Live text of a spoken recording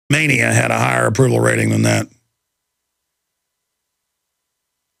Mania had a higher approval rating than that.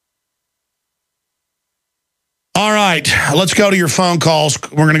 All right, let's go to your phone calls.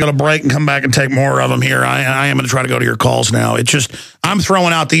 We're going to go to break and come back and take more of them here. I am going to try to go to your calls now. It's just, I'm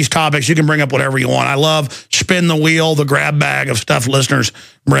throwing out these topics. You can bring up whatever you want. I love spin the wheel, the grab bag of stuff listeners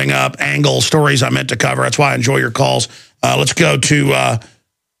bring up, angles, stories I meant to cover. That's why I enjoy your calls. Let's go to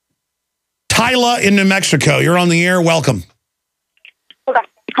Tyla in New Mexico. You're on the air. Welcome.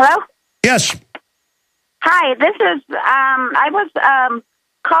 Hello? Yes. Hi, this is, I was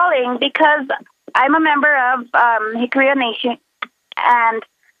calling because I'm a member of Hickory Nation, and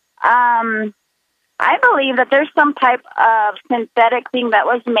I believe that there's some type of synthetic thing that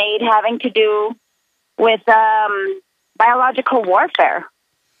was made having to do with biological warfare.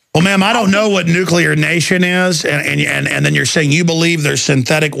 Well, ma'am, I don't know what nuclear nation is, and then you're saying you believe there's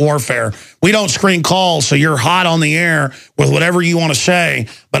synthetic warfare. We don't screen calls, so you're hot on the air with whatever you want to say,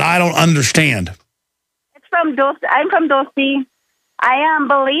 but I don't understand. It's from Dulce. I'm from Dulce. I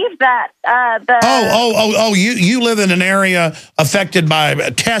believe that the... You live in an area affected by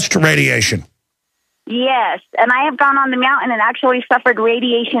test radiation. Yes, and I have gone on the mountain and actually suffered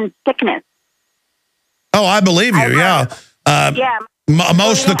radiation sickness. Oh, I believe you, yeah. Yeah.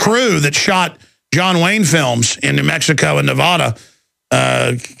 Most of the crew that shot John Wayne films in New Mexico and Nevada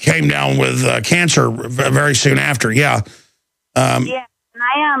came down with cancer very soon after, yeah. Yeah,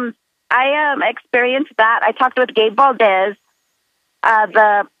 and I experienced that. I talked with Gabe Valdez,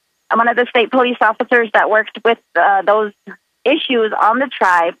 one of the state police officers that worked with those issues on the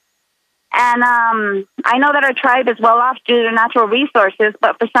tribe. And I know that our tribe is well off due to natural resources,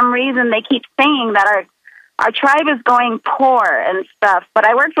 but for some reason they keep saying that our tribe is going poor and stuff. But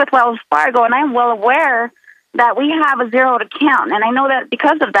I worked with Wells Fargo, and I'm well aware that we have a zero to count. And I know that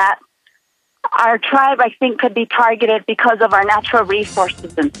because of that, our tribe, I think, could be targeted because of our natural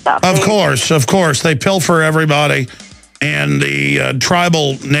resources and stuff. Of course. They pilfer everybody. And the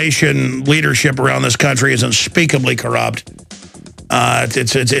tribal nation leadership around this country is unspeakably corrupt.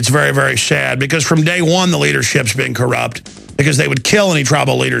 It's very, very sad because from day one, the leadership's been corrupt because they would kill any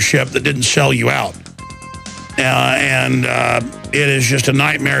tribal leadership that didn't sell you out. It is just a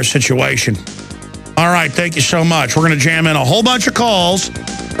nightmare situation. All right, thank you so much. We're going to jam in a whole bunch of calls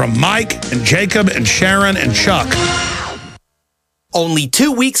from Mike and Jacob and Sharon and Chuck. Only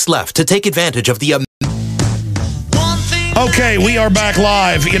 2 weeks left to take advantage of the... Okay, we are back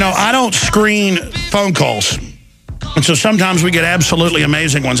live. You know, I don't screen phone calls. And so sometimes we get absolutely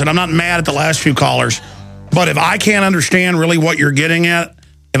amazing ones. And I'm not mad at the last few callers. But if I can't understand really what you're getting at,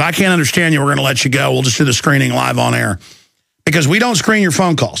 if I can't understand you, we're going to let you go. We'll just do the screening live on air. Because we don't screen your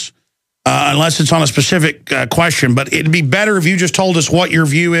phone calls unless it's on a specific question. But it'd be better if you just told us what your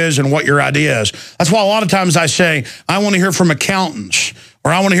view is and what your idea is. That's why a lot of times I say, I want to hear from accountants,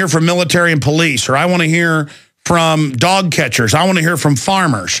 or I want to hear from military and police, or I want to hear from dog catchers. I want to hear from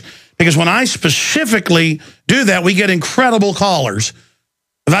farmers. Because when I specifically do that, we get incredible callers.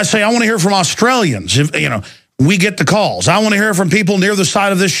 If I say I want to hear from Australians, we get the calls. I want to hear from people near the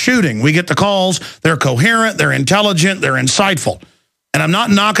site of this shooting. We get the calls. They're coherent, they're intelligent, they're insightful. And I'm not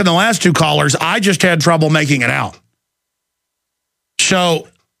knocking the last two callers. I just had trouble making it out. So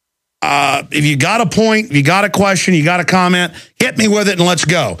if you got a point, if you got a question, you got a comment, hit me with it and let's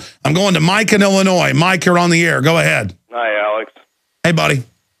go. I'm going to Mike in Illinois. Mike, you're on the air. Go ahead. Hi, Alex. Hey, buddy.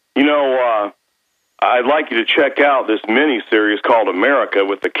 You know, I'd like you to check out this mini-series called America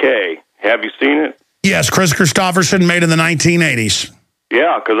with the K. Have you seen it? Yes, Chris Christopherson, made in the 1980s.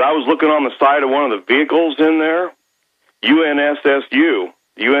 Yeah, because I was looking on the side of one of the vehicles in there, UNSSU,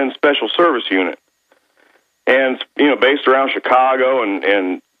 UN Special Service Unit. And, based around Chicago,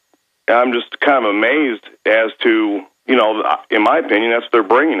 and I'm just kind of amazed as to, in my opinion, that's what they're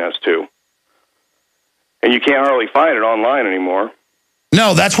bringing us to. And you can't hardly find it online anymore.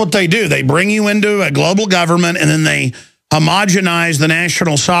 No, that's what they do. They bring you into a global government, and then they homogenize the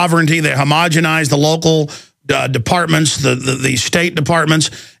national sovereignty. They homogenize the local departments, the state departments,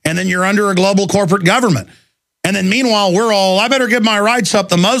 and then you're under a global corporate government. And then meanwhile, we're all, I better give my rights up.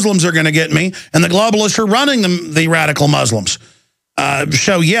 The Muslims are going to get me, and the globalists are running the radical Muslims.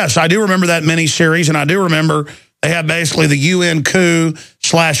 So, yes, I do remember that miniseries, and I do remember they have basically the UN coup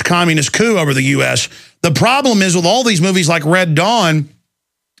 / communist coup over the U.S. The problem is with all these movies like Red Dawn,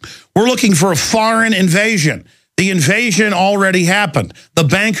 we're looking for a foreign invasion. The invasion already happened. The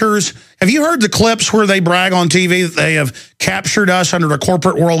bankers, have you heard the clips where they brag on TV that they have captured us under a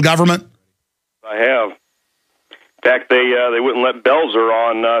corporate world government? I have. In fact, they wouldn't let Belzer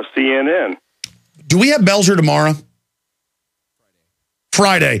on CNN. Do we have Belzer tomorrow?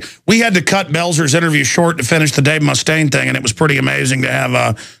 Friday. We had to cut Belzer's interview short to finish the Dave Mustaine thing, and it was pretty amazing to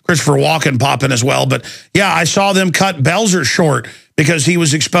have Christopher Walken pop in as well. But, yeah, I saw them cut Belzer short because he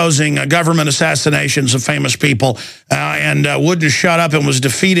was exposing government assassinations of famous people and wouldn't shut up and was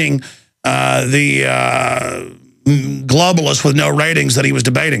defeating the globalists with no ratings that he was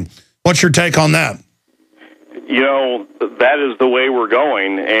debating. What's your take on that? You know, that is the way we're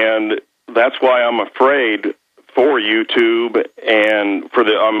going, and that's why I'm afraid for YouTube and for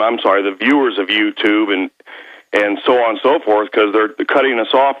the viewers of YouTube and so on and so forth, because they're cutting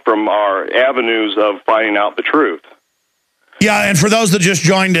us off from our avenues of finding out the truth. Yeah, and for those that just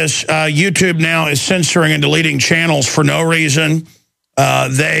joined us, YouTube now is censoring and deleting channels for no reason.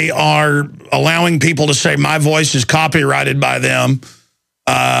 They are allowing people to say my voice is copyrighted by them,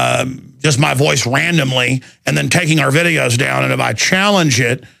 just my voice randomly, and then taking our videos down. And if I challenge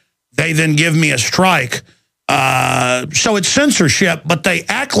it, they then give me a strike. So it's censorship, but they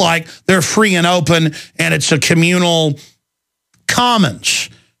act like they're free and open, and it's a communal commons.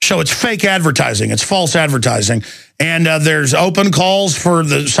 So it's fake advertising. It's false advertising. And there's open calls for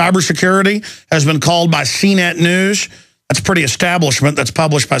the cybersecurity, has been called by CNET News. That's pretty establishment. That's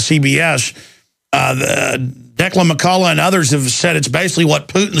published by CBS. Declan McCullough and others have said it's basically what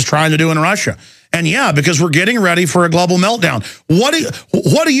Putin's trying to do in Russia. And yeah, because we're getting ready for a global meltdown. What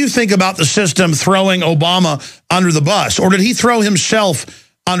do you think about the system throwing Obama under the bus? Or did he throw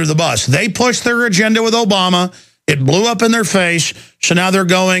himself under the bus? They pushed their agenda with Obama. It blew up in their face. So now they're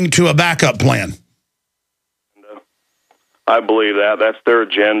going to a backup plan. I believe that. That's their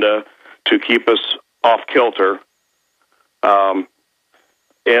agenda, to keep us off kilter.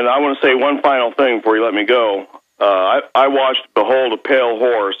 And I want to say one final thing before you let me go. I watched Behold a Pale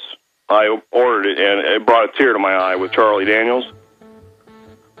Horse. I ordered it, and it brought a tear to my eye with Charlie Daniels.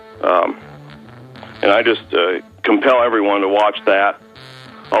 And I just compel everyone to watch that,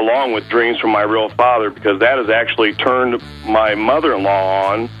 along with Dreams from My Real Father, because that has actually turned my mother-in-law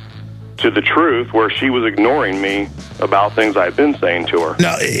on to the truth, where she was ignoring me about things I've been saying to her.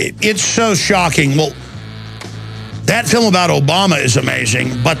 No, it's so shocking. Well, that film about Obama is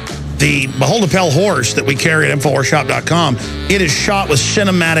amazing, but the Behold a Pale Horse that we carry at InfoWarsShop.com, it is shot with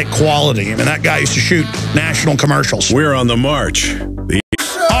cinematic quality. I mean, that guy used to shoot national commercials. We're on the march.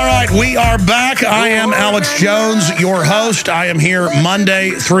 All right, we are back. I am Alex Jones, your host. I am here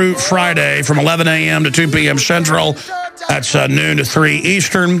Monday through Friday from 11 a.m. to 2 p.m. Central. That's noon to 3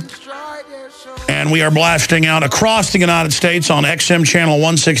 Eastern. And we are blasting out across the United States on XM Channel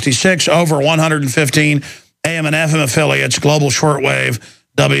 166, over 115 AM and FM affiliates, global shortwave,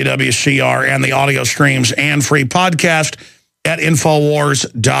 WWCR, and the audio streams and free podcast at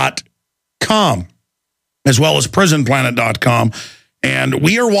Infowars.com, as well as Prisonplanet.com. And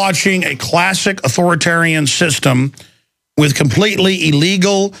we are watching a classic authoritarian system with completely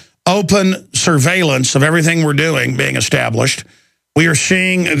illegal, open surveillance of everything we're doing being established. We are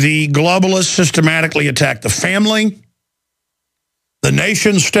seeing the globalists systematically attack the family, the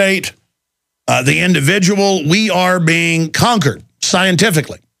nation state, the individual. We are being conquered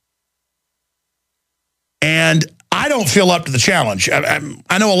scientifically. And I don't feel up to the challenge.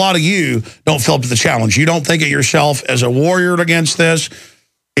 I know a lot of you don't feel up to the challenge. You don't think of yourself as a warrior against this.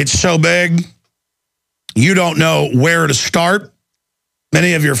 It's so big. You don't know where to start.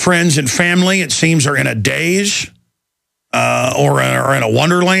 Many of your friends and family, it seems, are in a daze or in a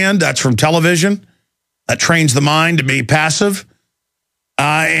wonderland. That's from television. That trains the mind to be passive.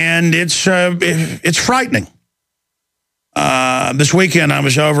 And it's frightening. This weekend, I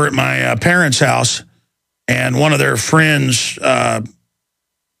was over at my parents' house, and one of their friends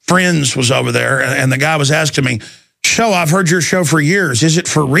was over there, and the guy was asking me, "So, I've heard your show for years. Is it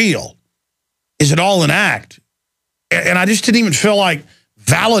for real? Is it all an act?" And I just didn't even feel like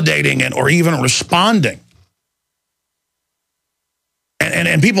validating it or even responding.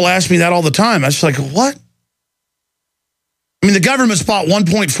 And people ask me that all the time. I was like, what? I mean, the government's bought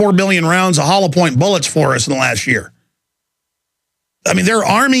 1.4 billion rounds of hollow point bullets for us in the last year. I mean, there are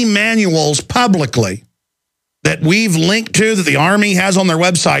Army manuals publicly that we've linked to, that the Army has on their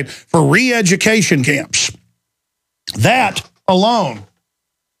website for re-education camps. That alone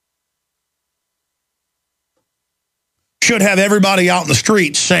should have everybody out in the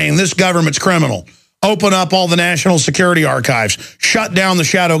streets saying this government's criminal. Open up all the national security archives. Shut down the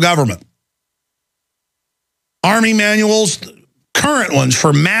shadow government. Army manuals, current ones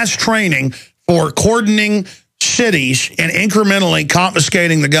for mass training for cordoning cities and incrementally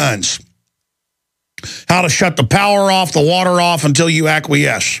confiscating the guns. How to shut the power off, the water off until you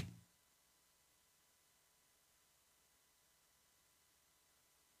acquiesce.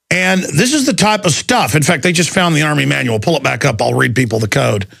 And this is the type of stuff. In fact, they just found the Army manual. Pull it back up. I'll read people the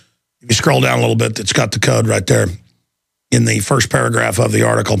code. If you scroll down a little bit, it's got the code right there in the first paragraph of the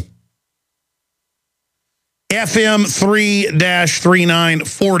article. FM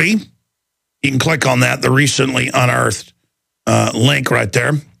 3-3940. You can click on that, the recently unearthed link right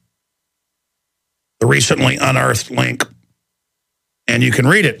there. The recently unearthed link. And you can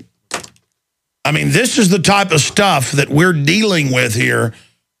read it. I mean, this is the type of stuff that we're dealing with here.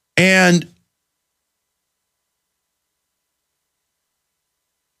 And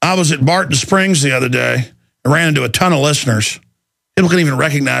I was at Barton Springs the other day. I ran into a ton of listeners. People couldn't even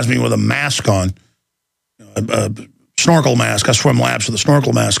recognize me with a mask on. A snorkel mask. I swim laps with a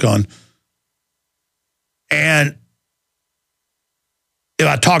snorkel mask on. And if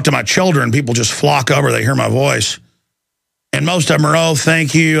I talk to my children, people just flock over. They hear my voice. And most of them are, oh,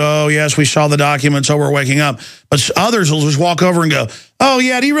 thank you. Oh, yes, we saw the documents. Oh, we're waking up. But others will just walk over and go, oh,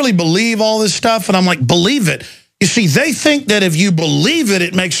 yeah, do you really believe all this stuff? And I'm like, believe it. You see, they think that if you believe it,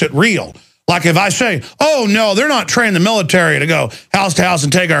 it makes it real. Like if I say, oh, no, they're not training the military to go house to house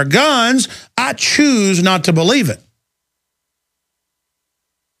and take our guns, I choose not to believe it.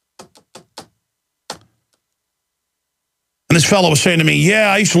 And this fellow was saying to me,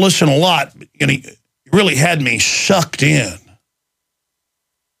 yeah, I used to listen a lot. And he really had me sucked in.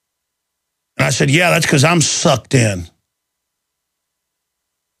 And I said, yeah, that's because I'm sucked in.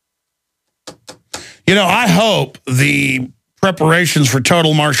 You know, I hope the preparations for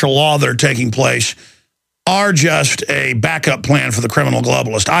total martial law that are taking place are just a backup plan for the criminal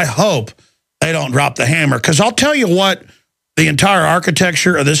globalist. I hope they don't drop the hammer. Because I'll tell you what the entire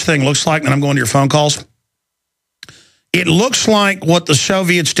architecture of this thing looks like, and I'm going to your phone calls. It looks like what the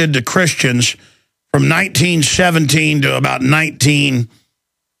Soviets did to Christians from 1917 to about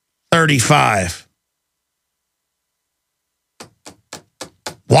 1935.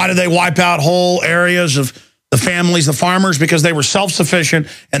 Why did they wipe out whole areas of the families, the farmers? Because they were self-sufficient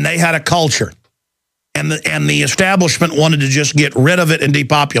and they had a culture. And the establishment wanted to just get rid of it and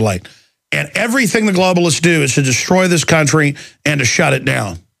depopulate. And everything the globalists do is to destroy this country and to shut it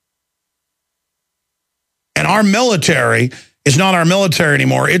down. And our military is not our military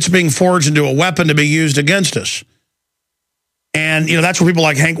anymore. It's being forged into a weapon to be used against us. And, you know, that's where people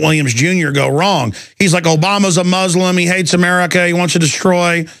like Hank Williams Jr. go wrong. He's like, Obama's a Muslim. He hates America. He wants to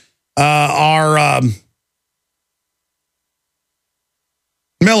destroy our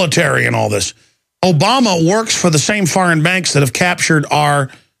military and all this. Obama works for the same foreign banks that have captured our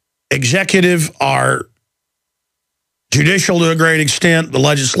executive, our judicial to a great extent, the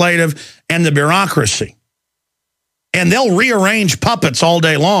legislative, and the bureaucracy. And they'll rearrange puppets all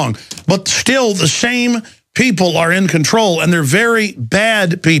day long, but still the same people are in control, and they're very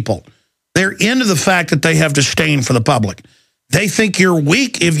bad people. They're into the fact that they have disdain for the public. They think you're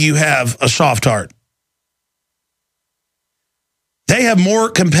weak if you have a soft heart. They have more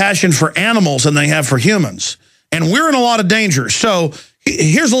compassion for animals than they have for humans. And we're in a lot of danger. So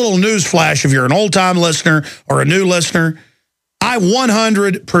here's a little news flash if you're an old-time listener or a new listener. I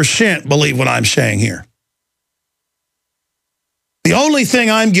 100% believe what I'm saying here. The only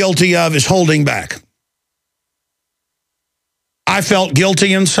thing I'm guilty of is holding back. I felt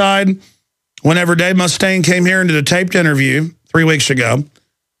guilty inside whenever Dave Mustaine came here and did a taped interview 3 weeks ago,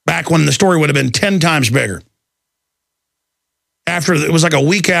 back when the story would have been 10 times bigger. It was like a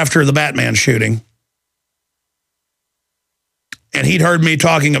week after the Batman shooting. And he'd heard me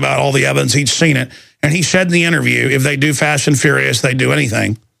talking about all the evidence. He'd seen it. And he said in the interview, if they do Fast and Furious, they do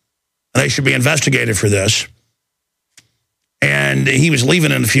anything. They should be investigated for this. And he was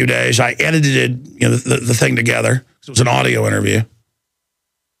leaving in a few days. I edited the thing together. It was an audio interview.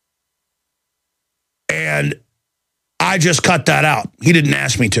 And I just cut that out. He didn't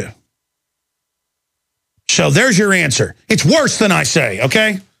ask me to. So there's your answer. It's worse than I say,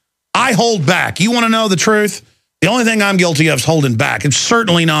 okay? I hold back. You want to know the truth? The only thing I'm guilty of is holding back. It's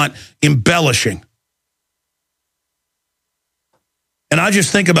certainly not embellishing. And I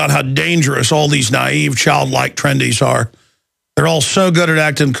just think about how dangerous all these naive, childlike trendies are. They're all so good at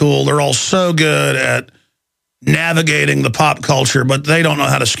acting cool. They're all so good at navigating the pop culture, but they don't know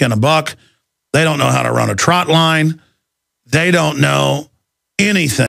how to skin a buck. They don't know how to run a trot line. They don't know anything.